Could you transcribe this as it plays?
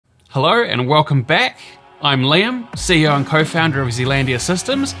Hello and welcome back. I'm Liam, CEO and co-founder of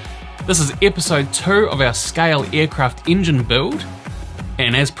Zealandia.Systems. This is episode 2 of our scale aircraft engine build.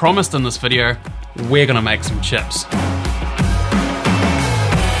 And as promised in this video, we're gonna make some chips.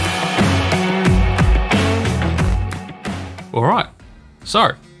 All right,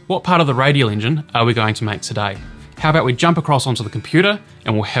 so what part of the radial engine are we going to make today? How about we jump across onto the computer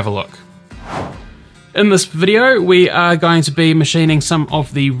and we'll have a look. In this video, we are going to be machining some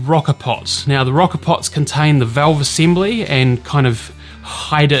of the rocker pots. Now, the rocker pots contain the valve assembly and kind of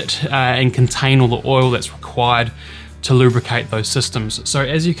hide it and contain all the oil that's required to lubricate those systems. So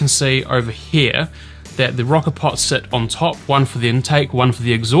as you can see over here, that the rocker pots sit on top, one for the intake, one for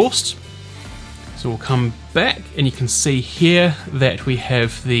the exhaust. So we'll come back and you can see here that we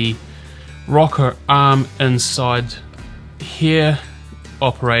have the rocker arm inside here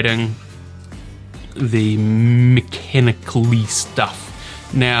operating the mechanically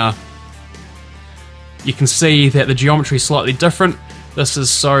stuff. Now you can see that the geometry is slightly different. This is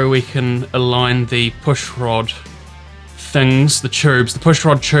so we can align the push rod things, the tubes, the push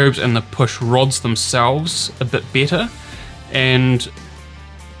rod tubes and the push rods themselves a bit better. And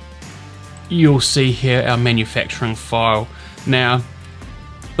you'll see here our manufacturing file. Now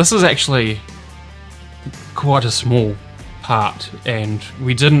this is actually quite a small part and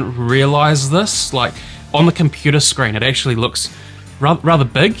we didn't realize this. Like on the computer screen it actually looks rather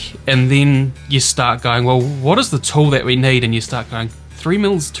big, and then you start going, well, what is the tool that we need? And you start going, 3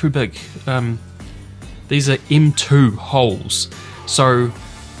 mils too big. These are M2 holes. So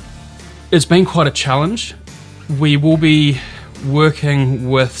it's been quite a challenge. We will be working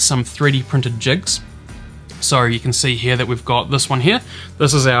with some 3D printed jigs. So you can see here that we've got this one here.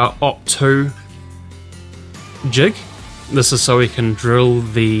 This is our Op2 jig. This is so we can drill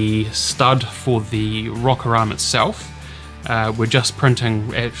the stud for the rocker arm itself. We're just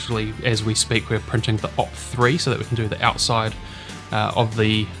printing, actually, as we speak, we're printing the Op3 so that we can do the outside of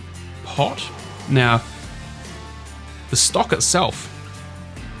the pot. Now, the stock itself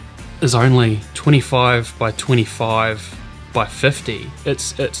is only 25 by 25 by 50.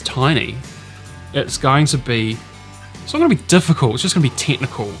 It's tiny. It's not going to be difficult, it's just going to be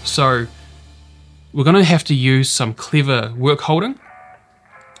technical. So we're going to have to use some clever work holding,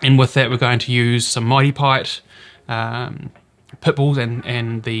 and with that we're going to use some Mighty Pite, pit balls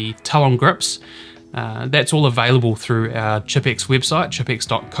and the Talon grips. That's all available through our ChipX website,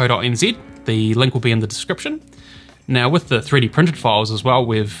 chipx.co.nz. The link will be in the description. Now with the 3D printed files as well,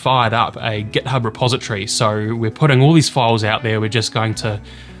 we've fired up a Github repository, so we're putting all these files out there. We're just going to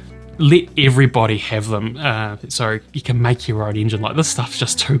let everybody have them, so you can make your own engine. Like, this stuff's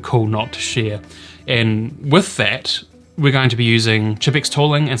just too cool not to share. And with that, we're going to be using ChipX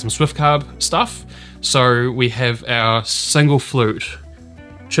tooling and some Swift carb stuff. So we have our single flute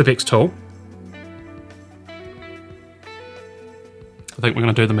ChipX tool. I think we're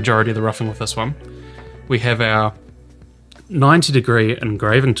going to do the majority of the roughing with this one. We have our 90-degree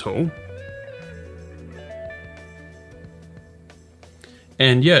engraving tool.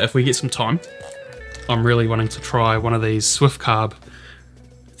 And yeah, if we get some time, I'm really wanting to try one of these Swift carb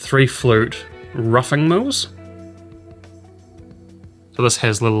 3-flute roughing mills. So this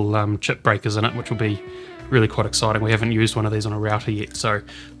has little chip breakers in it, which will be really quite exciting. We haven't used one of these on a router yet, so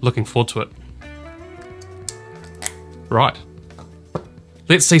looking forward to it. Right,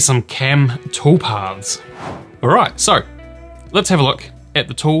 let's see some cam tool paths. All right, so let's have a look at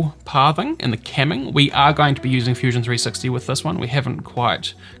the tool pathing and the camming. We are going to be using Fusion 360 with this one. We haven't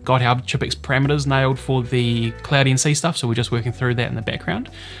quite got our ChipX parameters nailed for the Cloud NC stuff, so we're just working through that in the background.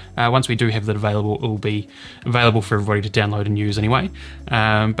 Once we do have that available, it will be available for everybody to download and use anyway.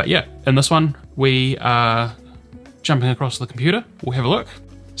 But yeah, in this one, we are jumping across the computer. We'll have a look.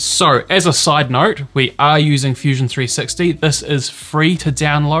 So as a side note, we are using Fusion 360. This is free to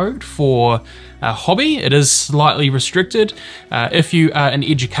download for hobby. It is slightly restricted. If you are in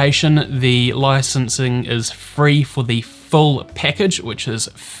education, the licensing is free for the full package, which is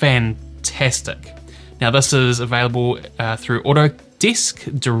fantastic. Now this is available through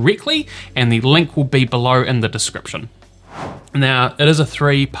Autodesk directly, and the link will be below in the description. Now it is a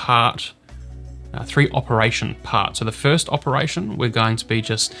 3-part 3-operation part. So the first operation, we're going to be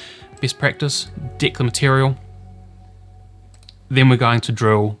just best practice, deck the material. Then we're going to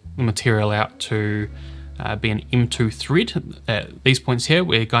drill the material out to be an M2 thread. At these points here,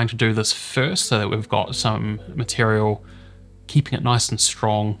 we're going to do this first so that we've got some material keeping it nice and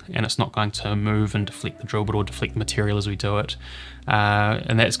strong, and it's not going to move and deflect the drill bit or deflect the material as we do it.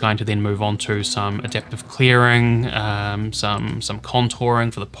 And that's going to then move on to some adaptive clearing, some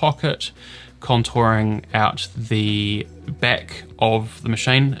contouring for the pocket. contouring out the back of the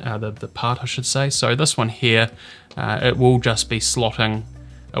machine, the part I should say. So this one here, it will just be slotting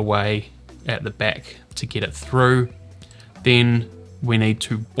away at the back to get it through. Then we need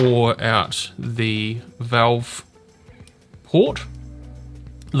to bore out the valve port.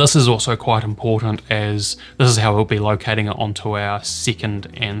 This is also quite important, as this is how we'll be locating it onto our second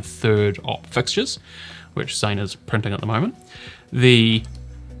and third op fixtures, which Zane is printing at the moment. The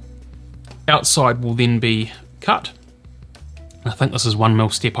outside will then be cut. I think this is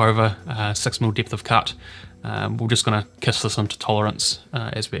 1mm step over, 6mm depth of cut. We're just going to kiss this into tolerance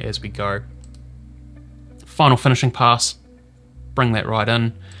as we go. Final finishing pass, bring that right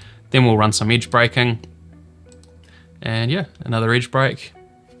in. Then we'll run some edge braking, and yeah, another edge brake.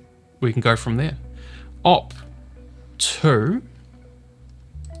 We can go from there. Op 2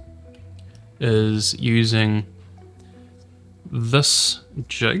 is using this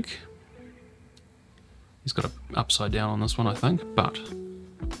jig. He's got it upside down on this one, I think, but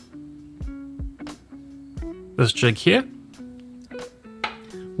this jig here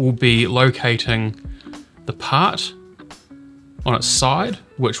will be locating the part on its side,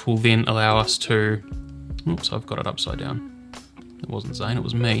 which will then allow us to, oops, I've got it upside down. It wasn't Zane, it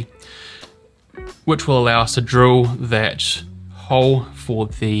was me. Which will allow us to drill that hole for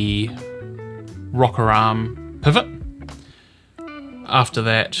the rocker arm pivot. After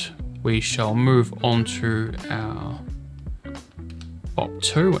that, we shall move on to our op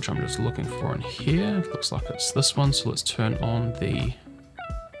 2, which I'm just looking for in here. It looks like it's this one, so let's turn on the,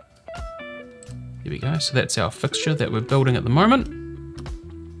 here we go. So that's our fixture that we're building at the moment.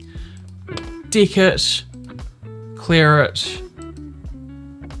 Deck it, clear it,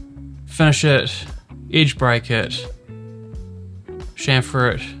 finish it, edge brake it,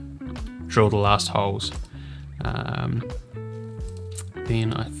 chamfer it, drill the last holes.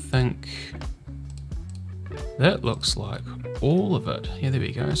 Then I think that looks like all of it. Yeah, there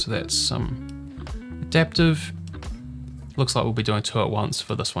we go. So that's some adaptive. Looks like we'll be doing 2 at once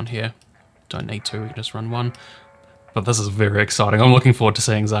for this one here. Don't need to, we can just run one. But this is very exciting. I'm looking forward to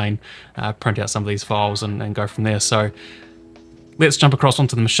seeing Zane print out some of these files and go from there. So let's jump across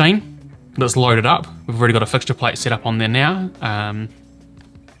onto the machine. Let's load it up. We've already got a fixture plate set up on there now.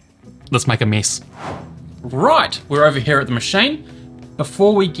 Let's make a mess. Right, we're over here at the machine.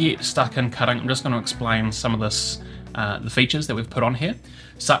 Before we get stuck in cutting, I'm just going to explain some of this, the features that we've put on here,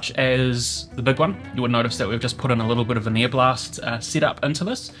 such as the big one. You would notice that we've just put in a little bit of an air blast setup into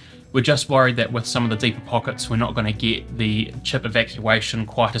this. We're just worried that with some of the deeper pockets, we're not going to get the chip evacuation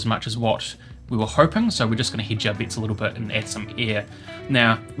quite as much as what we were hoping, so we're just going to hedge our bets a little bit and add some air.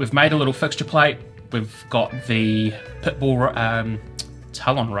 Now, we've made a little fixture plate. We've got the pit ball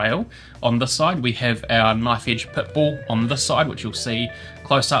talon rail on this side. We have our knife edge pit ball on this side, which you'll see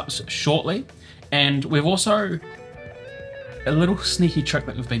close-ups shortly. And we've also, a little sneaky trick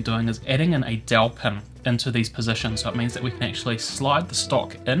that we've been doing is adding in a dowel pin into these positions. So it means that we can actually slide the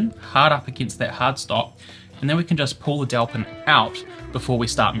stock in hard up against that hard stock, and then we can just pull the dowel pin out before we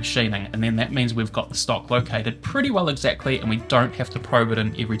start machining. And then that means we've got the stock located pretty well exactly, and we don't have to probe it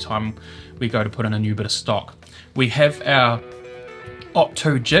in every time we go to put in a new bit of stock. We have our op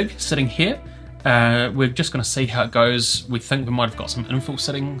 2 jig sitting here. We're just going to see how it goes. We think we might have got some infill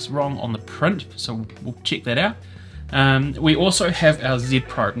settings wrong on the print, so we'll check that out. We also have our Z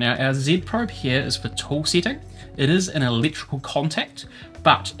probe. Now our Z probe here is for tool setting. It is an electrical contact,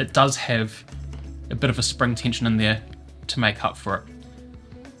 but it does have a bit of a spring tension in there to make up for it.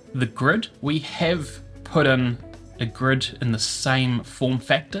 The grid, we have put in a grid in the same form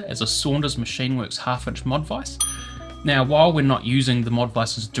factor as a Saunders MachineWorks 1/2" mod vise. Now, while we're not using the mod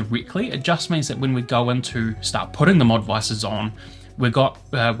vices directly, it just means that when we go in to start putting the mod vices on, we're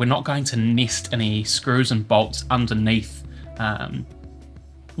not going to nest any screws and bolts underneath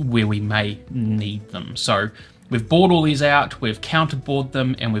where we may need them. So we've bored all these out, we've counterbored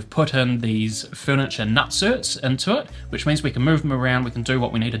them, and we've put in these furniture nutserts into it, which means we can move them around, we can do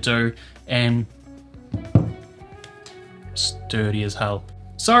what we need to do, and sturdy as hell.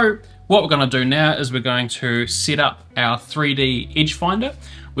 So what we're going to do now is we're going to set up our 3D edge finder.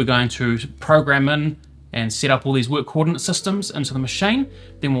 We're going to program in and set up all these work coordinate systems into the machine.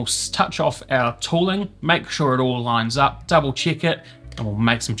 Then we'll touch off our tooling, make sure it all lines up, double check it, and we'll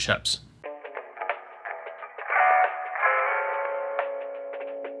make some chips.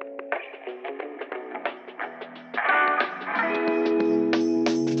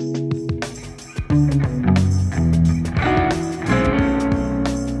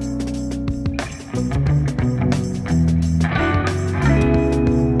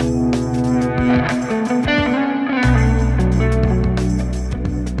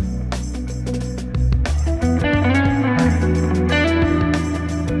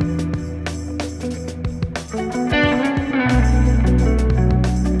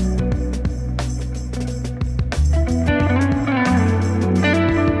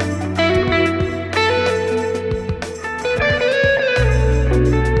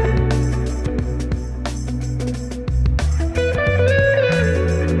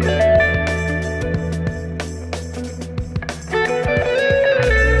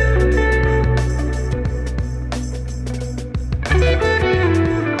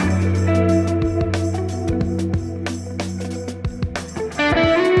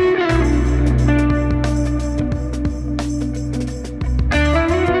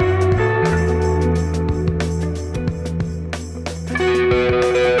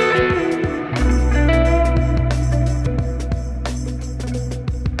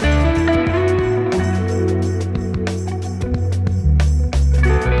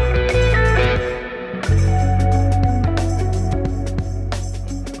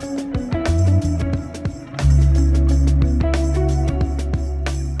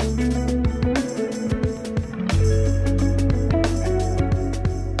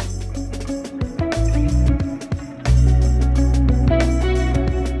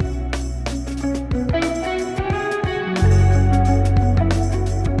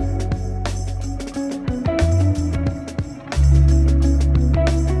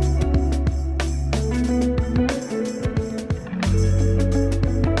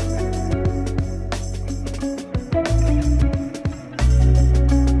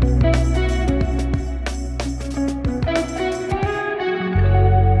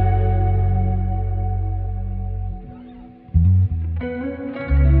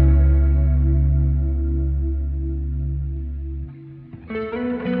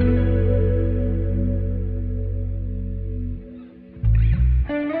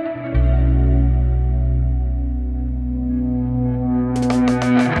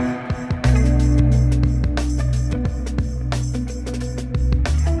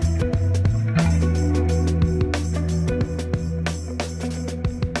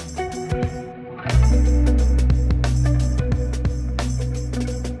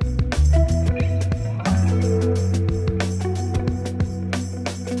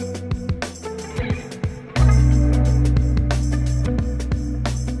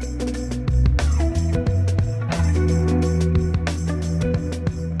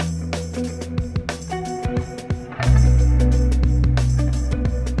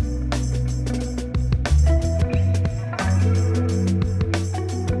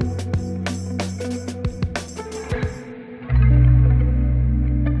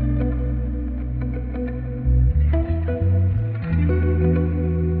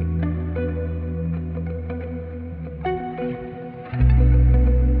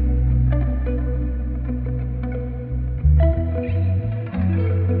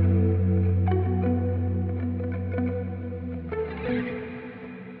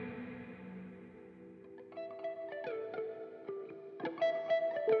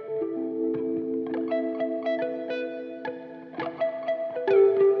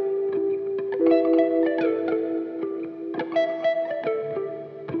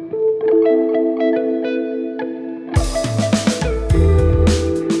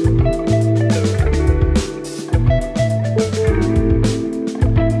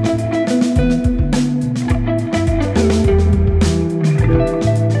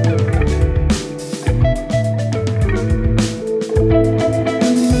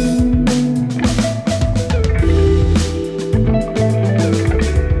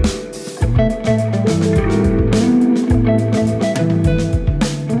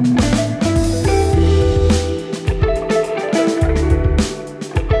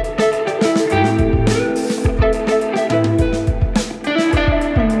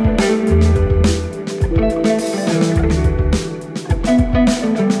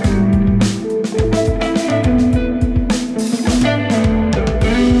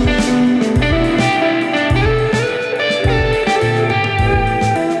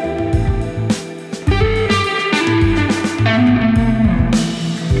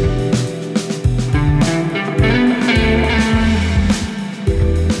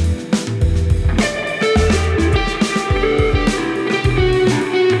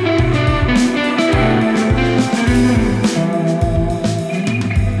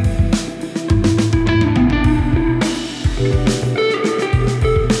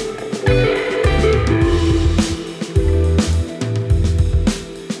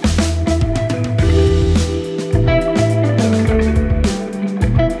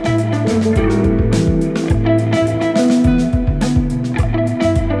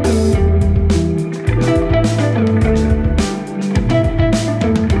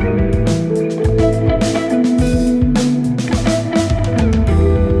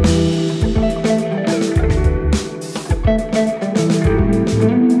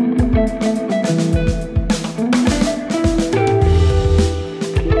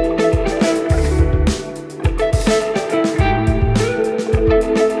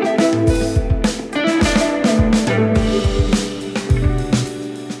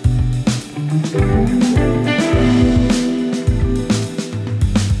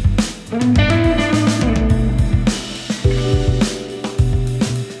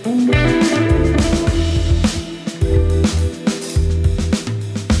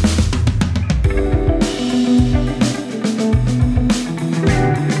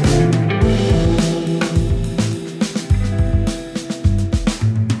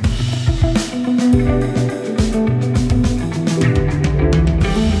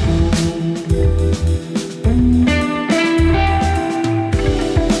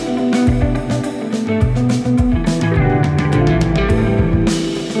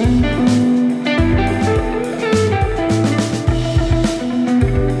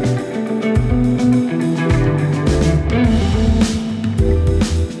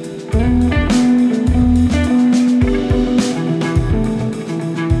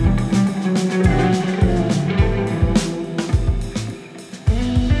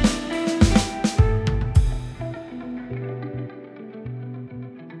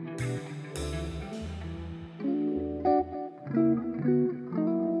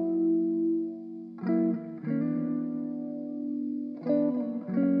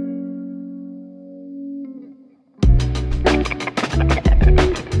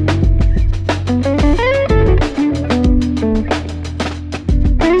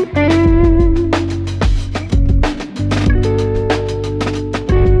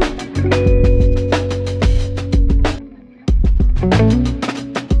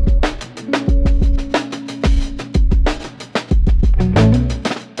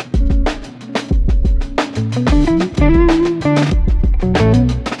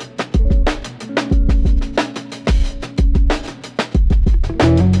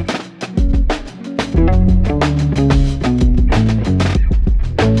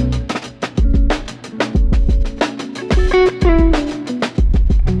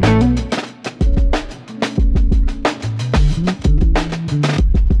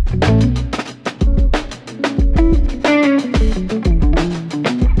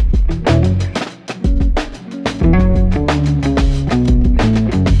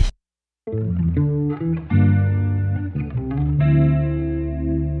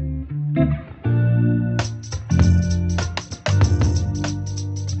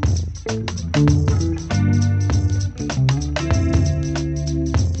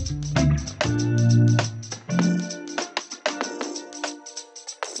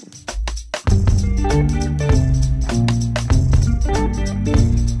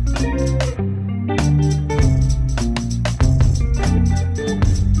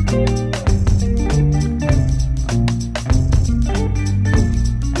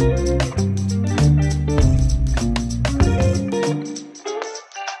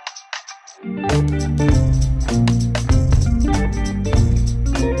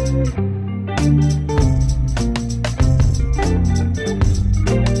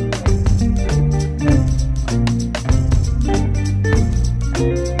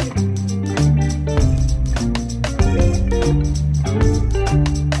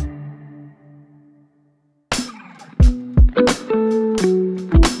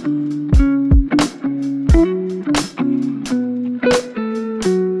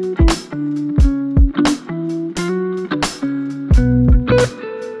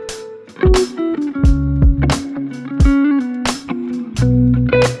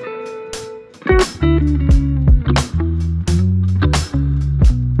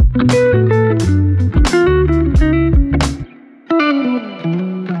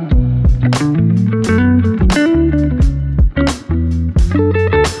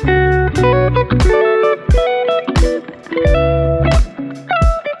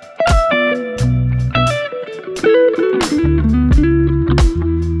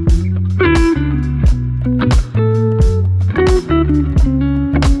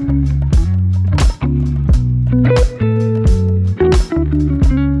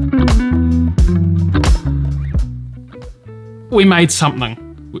 We made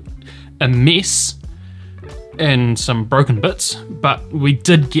something, a mess and some broken bits, but we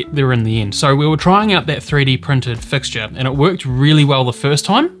did get there in the end. So we were trying out that 3D printed fixture and it worked really well the first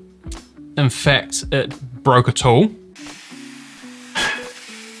time. In fact, it broke a tool.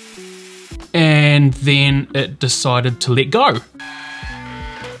 And then it decided to let go.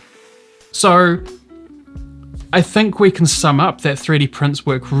 So I think we can sum up that 3D prints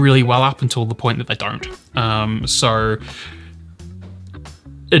work really well up until the point that they don't. So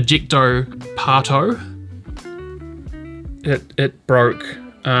ejecto parto, it broke.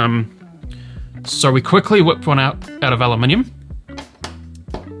 So we quickly whipped one out of aluminium,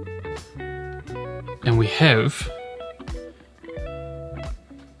 and we have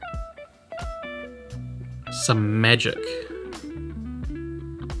some magic.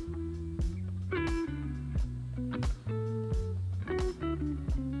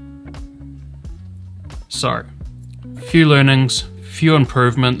 So, few learnings, few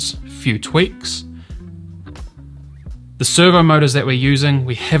improvements, few tweaks. The servo motors that we're using,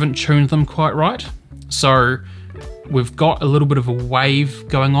 we haven't tuned them quite right. So we've got a little bit of a wave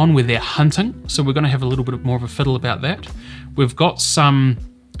going on where they're hunting. So we're gonna have a little bit more of a fiddle about that. We've got some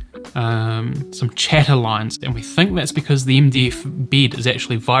chatter lines, and we think that's because the MDF bed is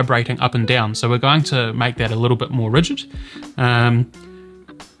actually vibrating up and down. So we're going to make that a little bit more rigid.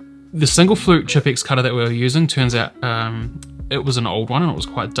 The single flute ChipX cutter that we were using, turns out it was an old one and it was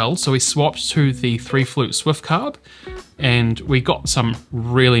quite dull. So we swapped to the 3-flute Swift carb, and we got some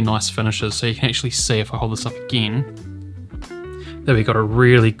really nice finishes. So you can actually see, if I hold this up again, that we got a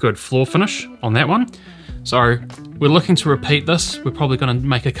really good floor finish on that one. So we're looking to repeat this. We're probably going to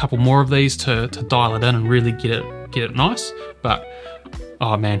make a couple more of these to dial it in and really get it nice. But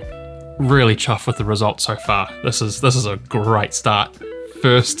oh man, really chuffed with the results so far. This is a great start.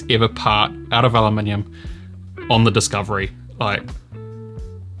 First ever part out of aluminium on the Discovery. Like,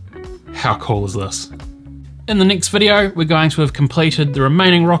 how cool is this? In the next video, we're going to have completed the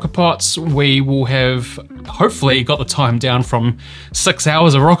remaining rocket pots. We will have hopefully got the time down from 6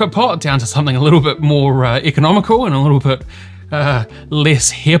 hours a rocket pot down to something a little bit more economical and a little bit less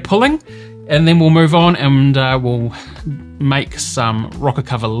hair pulling. And then we'll move on and we'll make some rocket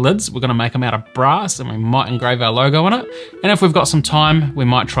cover lids. We're gonna make them out of brass and we might engrave our logo on it. And if we've got some time, we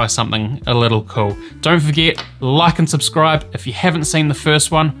might try something a little cool. Don't forget, like and subscribe. If you haven't seen the first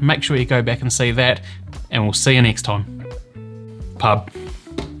one, make sure you go back and see that. And we'll see you next time. Pub.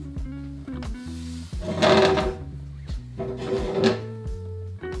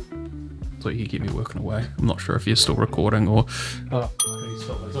 Thought you could get me working away. I'm not sure if you're still recording or... Oh,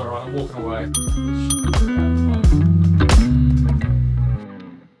 it's alright, I'm walking away.